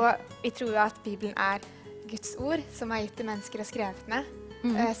 og vi tror jo at Bibelen er Guds ord som er gitt til mennesker og skrevet ned.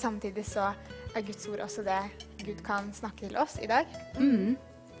 Samtidig så er Guds ord også det Gud kan snakke til oss i dag.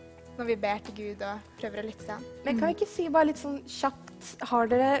 Når vi ber til Gud og prøver å lytte til han. Men kan vi ikke si bare litt sånn kjapt, har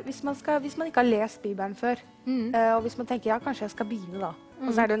dere, hvis man ikke har lest Bibelen før, og hvis man tenker, ja, kanskje jeg skal begynne da,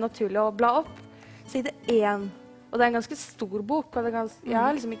 og så er det naturlig å bla opp, side 1, og det er en ganske stor bok, og jeg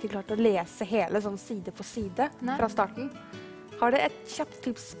har liksom ikke klart å lese hele sånn side for side fra starten. Har dere et kjapt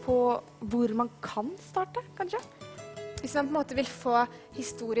tips på hvor man kan starte, kanskje? Hvis man på en måte vil få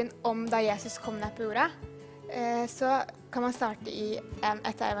historien om da Jesus kom ned på jorda, så kan man starte i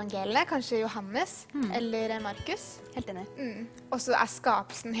et av evangeliene, kanskje Johannes eller Markus. Helt enig. Og så er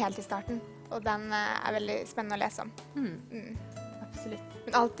skapelsen helt i starten, og den er veldig spennende å lese om. Absolutt.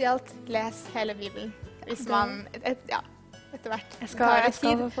 Men alt i alt, les hele Bibelen, hvis man, etter hvert. Jeg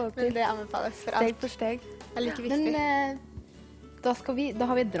skal få det til. Men det anbefales for alt. Steg for steg. Det er like viktig. Men da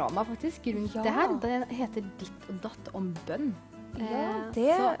har vi et drama faktisk rundt det her. Det heter Ditt og datt om bønn. Ja,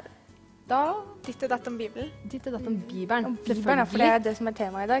 Ditt og datt om Bibelen. Ditt og datt om Bibelen. Om Bibelen, for det er det som er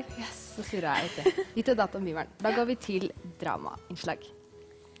temaet i dag. Så surrer jeg ut det. Ditt og datt om Bibelen. Da går vi til dramainnslag.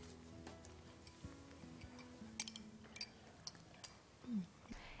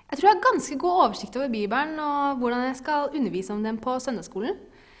 Jeg tror jeg har ganske god oversikt over Bibelen og hvordan jeg skal undervise om den på søndagsskolen.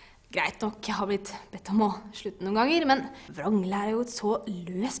 Greit nok, jeg har blitt bedt om å slutte noen ganger, men vranglære er jo et så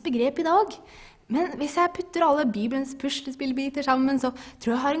løst begrep i dag. Men hvis jeg putter alle Bibelens puslespillbiter sammen, så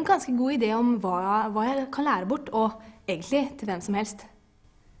tror jeg har en ganske god idé om hva jeg kan lære bort, og egentlig til hvem som helst.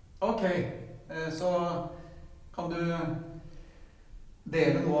 Ok, så kan du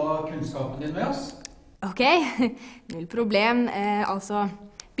dele noe av kunnskapen din med oss? Ok, null problem. Altså,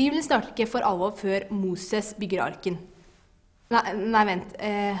 Bibelen starter ikke for alvor før Moses bygger arken. Nei, vent.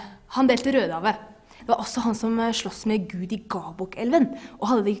 Han delte Rødehavet. Det var også han som slåss med Gud i Gabok-elven. Og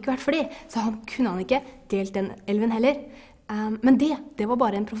hadde det ikke vært for det, så kunne han ikke delt den elven heller. Men det var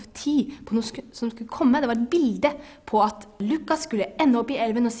bare en profeti på noe som skulle komme. Det var et bilde på at Lukas skulle ende opp i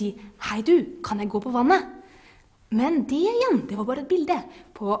elven og si «Hei du, kan jeg gå på vannet?» Men det igjen, det var bare et bilde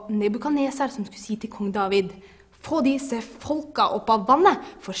på Nebukadnesar som skulle si til kong David «Få disse folka opp av vannet,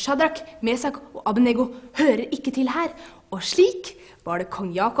 for Shadrach, Mesak og Abednego hører ikke til her.» Og slik var det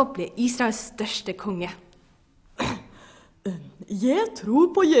kong Jakob ble Israels største konge. Jeg tror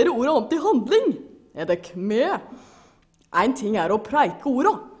på å gjøre ordet om til handling. Er dere med? En ting er å preike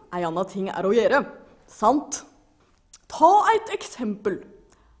ordet, en annen ting er å gjøre. Sant? Ta et eksempel.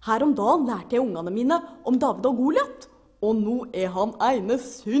 Her om dagen lærte jeg ungene mine om David og Goliat, og nå er han ene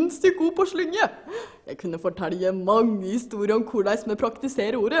sinnssykt god på slynge. Jeg kunne fortelle mange historier om hvordan vi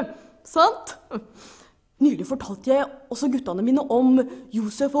praktiserer ordet. Sant? Nylig fortalte jeg også guttene mine om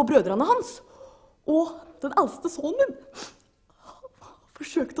Josef og brødrene hans. Og den eldste sønnen min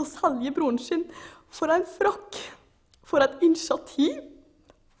forsøkte å selge broren sin for en frakk. For et initiativ.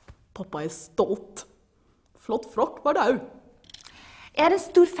 Pappa er stolt. Flott frakk var det også. Jeg er en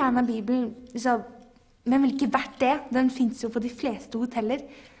stor fan av Bibelen, men vil ikke vært det. Den finnes jo på de fleste hoteller.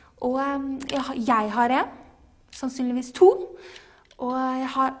 Og jeg har en, sannsynligvis 2. Og jeg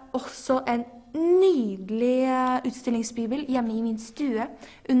har også en nydelig utstillingsbibel hjemme i min stue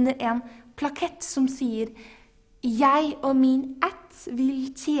under en plakett som sier «Jeg og min ett vil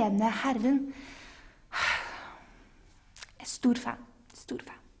tjene Herren». Jeg er stor fan.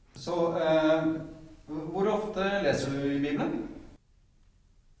 Så hvor ofte leser du i Bibelen?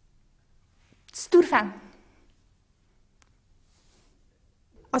 Stor fan.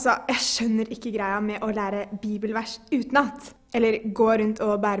 Altså, jeg skjønner ikke greia med å lære bibelvers utenat, eller gå rundt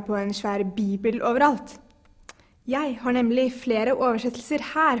og bære på en svær bibel overalt. Jeg har nemlig flere oversettelser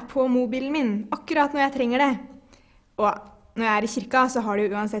her på mobilen min, akkurat når jeg trenger det. Og når jeg er i kirka, så har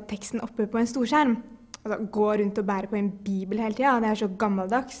du uansett teksten oppe på en storskjerm. Altså, gå rundt og bære på en bibel hele tiden, det er så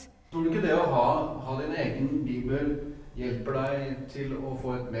gammeldags. Tror du ikke det å ha din egen bibel hjelper deg til å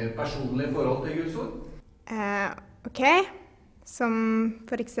få et mer personlig forhold til Guds ord? Ok. Som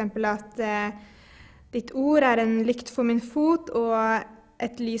for eksempel at ditt ord er en lykt for min fot og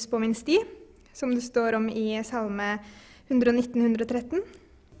et lys på min sti, som det står om i Salme 119-113.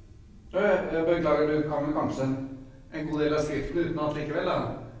 Jeg beklager, du kan vel kanskje en god del av skriften utenat likevel, da?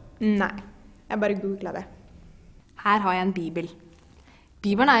 Nei, jeg bare googlet det. Her har jeg en bibel.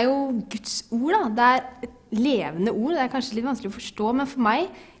 Bibelen er jo Guds ord, da. Det er et levende ord. Det er kanskje litt vanskelig å forstå, men for meg,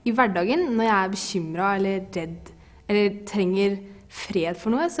 i hverdagen, når jeg er bekymret eller redd, eller trenger fred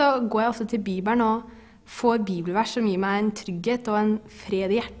for noe, så går jeg ofte til Bibelen og får bibelvers som gir meg en trygghet og en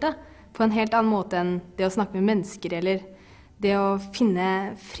fred i hjertet, på en helt annen måte enn det å snakke med mennesker, eller det å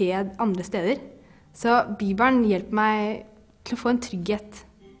finne fred andre steder. Så Bibelen hjelper meg til å få en trygghet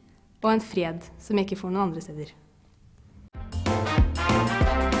og en fred som jeg ikke får noen andre steder.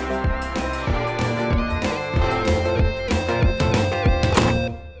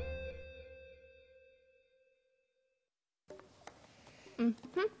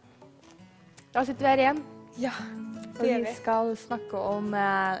 Da sitter vi her igjen. Ja, og vi skal snakke om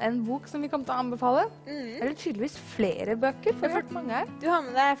en bok som vi kommer til å anbefale. Eller tydeligvis flere bøker, for jeg har hørt mange her. Du har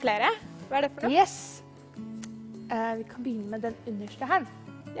med deg flere. Hva er det for noe? Yes. Vi kan begynne med den underste her.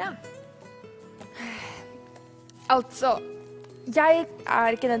 Ja. Altså, jeg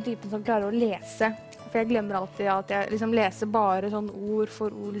er ikke den typen som klarer å lese. For jeg glemmer alltid at jeg liksom leser bare sånn ord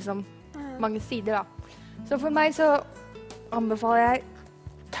for ord, liksom mange sider da. Så for meg så anbefaler jeg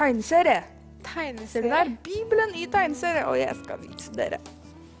tegneserie. Tegneserie? Det er Bibelen i tegneserie, og jeg skal vise dere.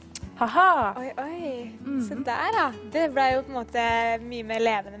 Haha! Oi. Så der da. Det ble jo på en måte mye mer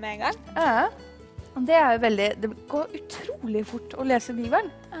levende med en gang. Ja. Det er jo veldig, det går utrolig fort å lese Bibelen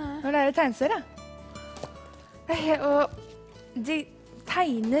når det er i tegneserie. Og de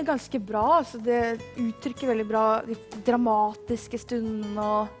tegner ganske bra, så det uttrykker veldig bra de dramatiske stundene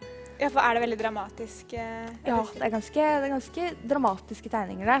og... Ja, for er det veldig dramatisk? Ja, det er ganske dramatiske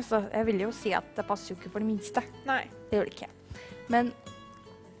tegninger der, så jeg vil jo si at det passer jo ikke for det minste. Nei. Det gjør det ikke. Men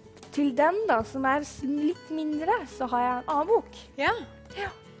til den da, som er litt mindre, så har jeg en annen bok. Ja.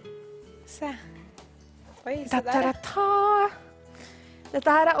 Se. Oi, se der.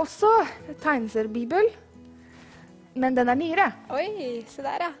 Dette her er også tegneseriebibel, men den er nyere. Oi, se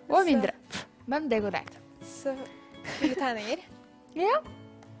der ja. Og mindre. Men det går greit. Så fine tegninger. Ja.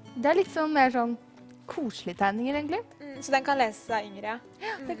 Det er litt sånn mer sånn koselige tegninger, egentlig. Så den kan leses av yngre, ja?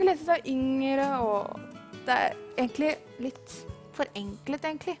 Ja, den kan leses av yngre, og det er egentlig litt forenklet,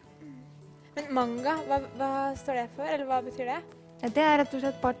 egentlig. Men manga, hva står det for, eller hva betyr det? Ja, det er rett og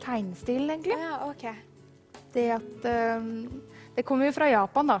slett bare tegnestilen, egentlig. Ja, ok. Det at det kommer jo fra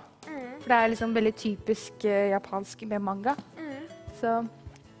Japan, da. For det er liksom veldig typisk japansk med manga. Så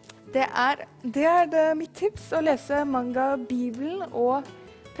det er mitt tips, å lese manga-bibelen og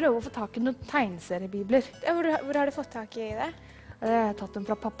prøve å få tak i noen tegneseriebibler. Hvor har du fått tak i det? Jeg har tatt dem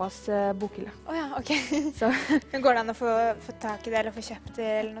fra pappas bokhylle. Ja, ok. Men går det an å få tak i det, eller få kjøpt det,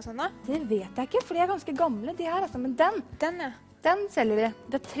 eller noe sånt da? Det vet jeg ikke, for de er ganske gamle, de her, altså. Men den selger de.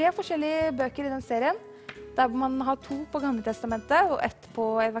 Det er 3 forskjellige bøker i den serien, der man har 2 på Gamle Testamentet og 1 på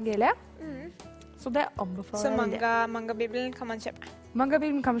evangeliet. Så det anbefaler jeg. Så manga-bibelen kan man kjøpe?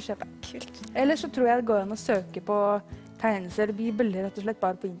 Manga-bibelen kan man kjøpe. Kult. Ellers så tror jeg det går an å søke på tegneseriebibel, rett og slett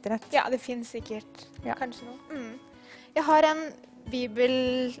bare på internett. Ja, det finnes sikkert kanskje noe. Jeg har en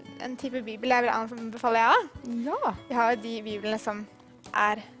type bibel jeg vil anbefale, Ja. Jeg har jo de bibelene som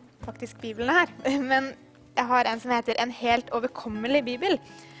er faktisk bibelene her, men jeg har en som heter En helt overkommelig bibel,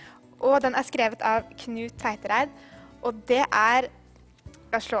 og den er skrevet av Knut Teitereid, og det er,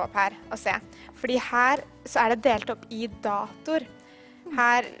 jeg slå opp her og se, fordi her så er det delt opp i datoer.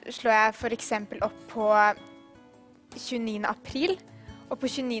 Her slår jeg for eksempel opp på 29. april, og på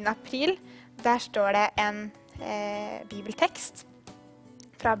 29. april, der står det en bibeltekst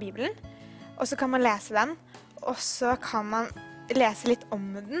fra Bibelen, og så kan man lese den, og så kan man lese litt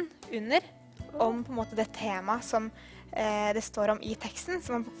om den under, om på en måte det temaet som det står om i teksten,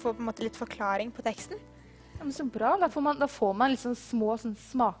 så man får på en måte litt forklaring på teksten. Ja, men så bra, da får man litt sånn små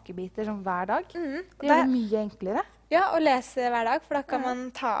smakebiter sånn hver dag. Det gjør det mye enklere. Ja, å lese hver dag, for da kan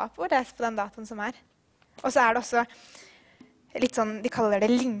man ta opp og lese på den datoen som er. Og så er det også litt sånn, de kaller det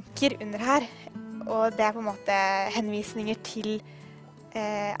linker under her, og det er på en måte henvisninger til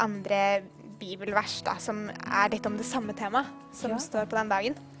andre bibelvers da, som er litt om det samme temaet som står på den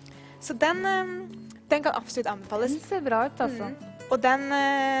dagen. Så den kan absolutt anbefales. Den ser bra ut, altså. Og den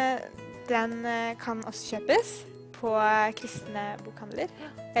kan også kjøpes på kristne bokhandler.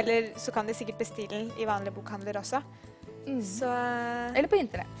 Eller så kan de sikkert bestille den i vanlige bokhandler også. Eller på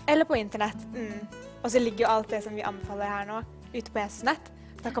internett. Eller på internett. Og så ligger jo alt det som vi anbefaler her nå ute på Jesusnett.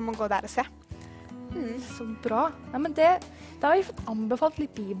 Da kan man gå der og se. Så bra. Ja, men da har vi fått anbefalt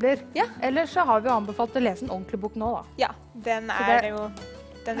litt bibler. Ja. Eller så har vi jo anbefalt å lese en ordentlig bok nå, da. Ja, den er jo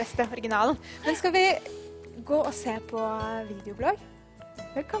den beste originalen. Men skal vi gå og se på videoblogg?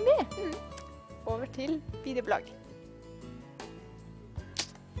 Det kan vi. Over til videoblogg.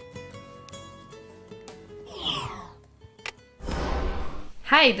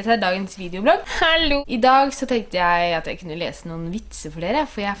 Hei, dette er dagens videoblogg. Hallo! I dag så tenkte jeg at jeg kunne lese noen vitser for dere,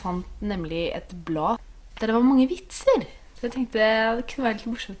 for jeg fant nemlig et blad der det var mange vitser. Så jeg tenkte det kunne være litt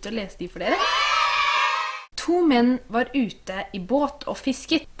morsomt å lese de for dere. 2 menn var ute i båt og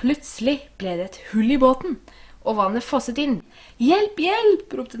fisket. Plutselig ble det et hull i båten, og vannet fosset inn. «Hjelp,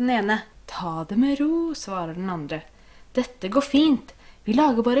 hjelp!» ropte den ene. «Ta det med ro», svarer den andre. «Dette går fint. Vi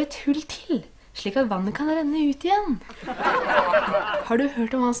lager bare et hull til, slik at vannet kan renne ut igjen.» Har du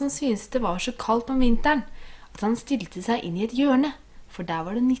hørt om han som synes det var så kaldt om vinteren, at han stilte seg inn i et hjørne, for der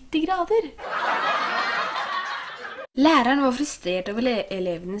var det 90 grader? Læreren var frustrert over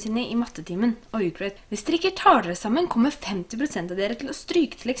elevene sine i mattetimen, og utbrøt: «Hvis dere ikke tar dere sammen, kommer 50% av dere til å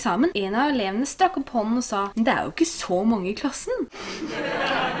stryke til eksamen.» En av elevene strakk opp hånden og sa: «Det er jo ikke så mange i klassen.»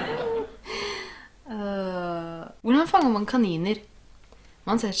 Hvordan fanger man kaniner?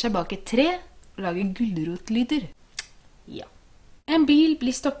 Man setter seg bak et tre og lager gulrotlyder. Ja. En bil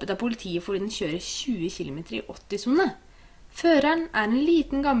blir stoppet av politiet fordi den kjører 20 km i 80-sone. Føreren er en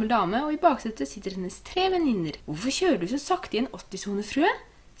liten gammel dame, og i baksetet sitter hennes 3 venninner. «Hvorfor kjører du så sakte i en 80-sone, frue?»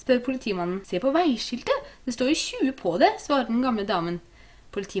 spør politimannen. «Se på veiskiltet, det står jo 20 på det», svarer den gamle damen.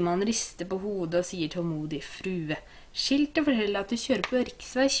 Politimannen rister på hodet og sier tålmodig: «Frue, skiltet forteller at du kjører på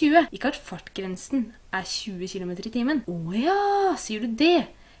riksvei 20, ikke at fartgrensen er 20 km i timen.» «Å ja, sier du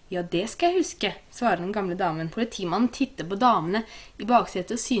det?» «Ja, det skal jeg huske», svarer den gamle damen. Politimannen titter på damene i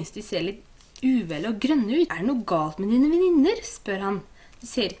baksetet og synes de ser litt uvelle og grønne ut. «Er det noe galt med dine venninner?» spør han. «Det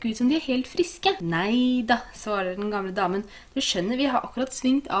ser ikke ut som de er helt friske.» «Nei da», svarer den gamle damen. «Du skjønner, vi har akkurat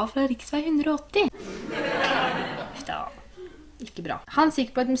svingt av fra riksvei 180. Da, ikke bra. Hans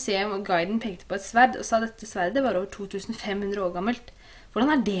gikk på et museum, og guiden pekte på et sverd og sa dette sverdet var over 2500 år gammelt.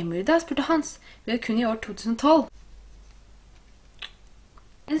 «Hvordan er det mulig da?» spurte Hans. «Vi er kun i år 2012.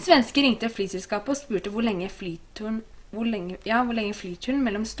 En svenske ringte flyselskapet og spurte hvor lenge flyturen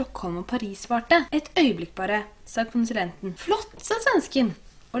mellom Stockholm og Paris varte. «Et øyeblikk bare», sa konsulenten. «Flott», sa svensken,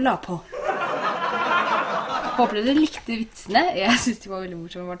 og la på. Håper dere likte vitsene. Jeg synes de var veldig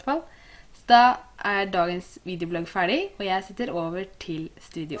morsomme i hvert fall. Så da er dagens videoblogg ferdig, og jeg sitter over til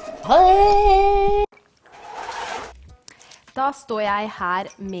studio. Hei! Da står jeg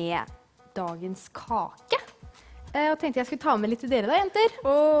her med dagens kake. Og tenkte jeg skulle ta med litt til dere da, jenter.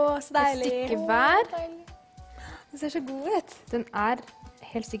 Åh, så deilig. Et stykke hver. Den ser så god ut. Den er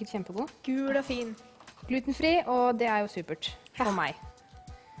helt sikkert kjempegod. Gul og fin. Glutenfri, og det er jo supert for meg.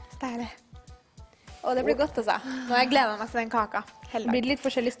 Så deilig. Og det blir godt, altså. Nå har jeg gledet meg til den kaka. Det blir litt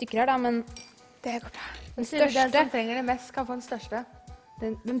forskjellige stykker her da, men det går bra. Den som trenger det mest, kan få den største.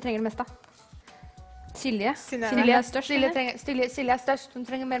 Hvem trenger det mest da? Silje. Silje er størst. Silje er størst. Hun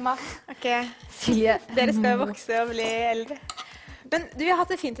trenger mer mat. Ok. Silje. Dere skal jo vokse og bli eldre. Men du har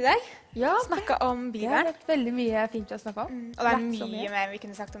hatt det fint i dag. Ja. Snakket om Bibelen. Det har vært veldig mye fint å snakke om. Og det er mye mer vi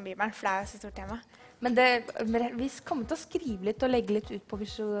kunne sagt om Bibelen, for det er jo så stort tema. Men vi kommer til å skrive litt og legge litt ut på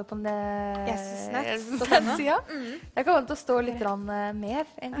nettsida. Det kommer til å stå litt mer,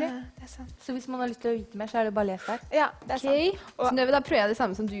 egentlig. Det er sant. Så hvis man har lyst til å vite mer, så er det bare å lese der. Ja, det er sant. Så nå vil da prøve jeg det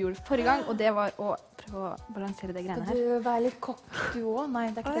samme som du gjorde forrige gang, og det var å prøve å balansere det greiene her. Skal du være litt kokk, du også? Nei,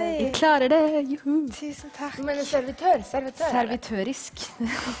 det er ikke det. Jeg klarer det, juhu! Tusen takk. Men servitør. Servitørisk.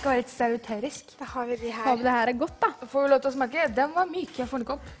 Det skal være litt servitørisk. Da har vi de her. Håper det her er godt da. Får vi lov til å smake? Den var myk, jeg får den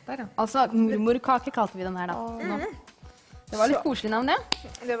ikke opp. Der, ja. Altså, mormorkake kalte vi den her da. Det var litt koselig navn, det.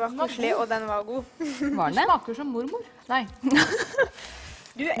 Det var koselig, og den var god. Var den det? Smaker som mormor. Nei.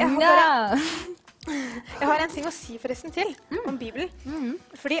 Du, jeg har bare Jeg har en ting å si forresten til om Bibelen.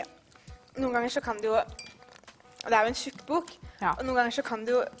 Fordi noen ganger så kan det jo, og det er jo en tjukk bok, og noen ganger så kan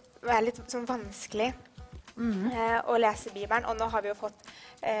det jo være litt sånn vanskelig å lese Bibelen, og nå har vi jo fått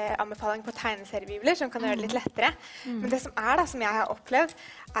anbefaling på tegneseriebibler som kan gjøre det litt lettere. Men det som er da, som jeg har opplevd,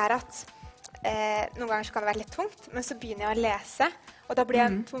 er at noen ganger så kan det være litt tungt, men så begynner jeg å lese, og da blir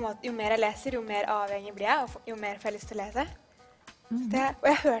jeg på en måte, jo mer jeg leser, jo mer avhengig blir jeg, og jo mer får jeg lyst til å lese. Og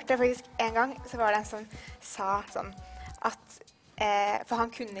jeg hørte faktisk en gang, så var det en som sa sånn, at for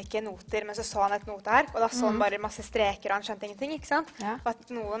han kunne ikke noter, men så han et noteark, og da så han bare masse streker, og han skjønte ingenting, ikke sant? Og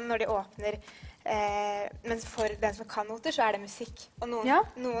at noen, når de åpner, mens for den som kan noter, så er det musikk. Og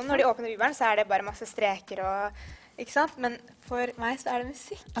noen når de åpner Bibelen, så er det bare masse streker, og, ikke sant? Men for meg så er det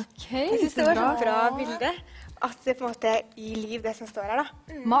musikk. Jeg synes det var et bra bilde, at det på en måte gir liv, det som står her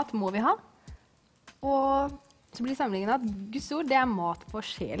da. Mat må vi ha, og så blir samlingen at Guds ord, det er mat på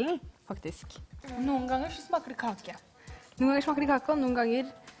sjelen, faktisk. Noen ganger så smaker det kake. Noen ganger smaker det kake, og noen ganger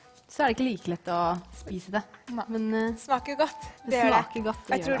så er det ikke like lett å spise det. Men smaker godt. Det smaker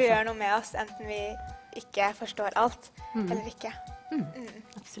godt. Jeg tror det gjør noe med oss, enten vi ikke forstår alt, eller ikke.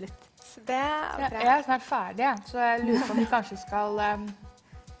 Absolutt. Så det er bra. Jeg er snart ferdig, så jeg lurer på om vi kanskje skal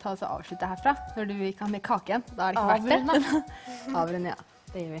ta oss og avslutte herfra, når du vil ha med kake igjen. Da er det ikke verdt det. Avrunde, ja.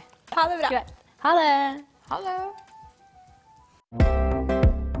 Det gjør vi. Ha det bra. Greit. Ha det! Ha det!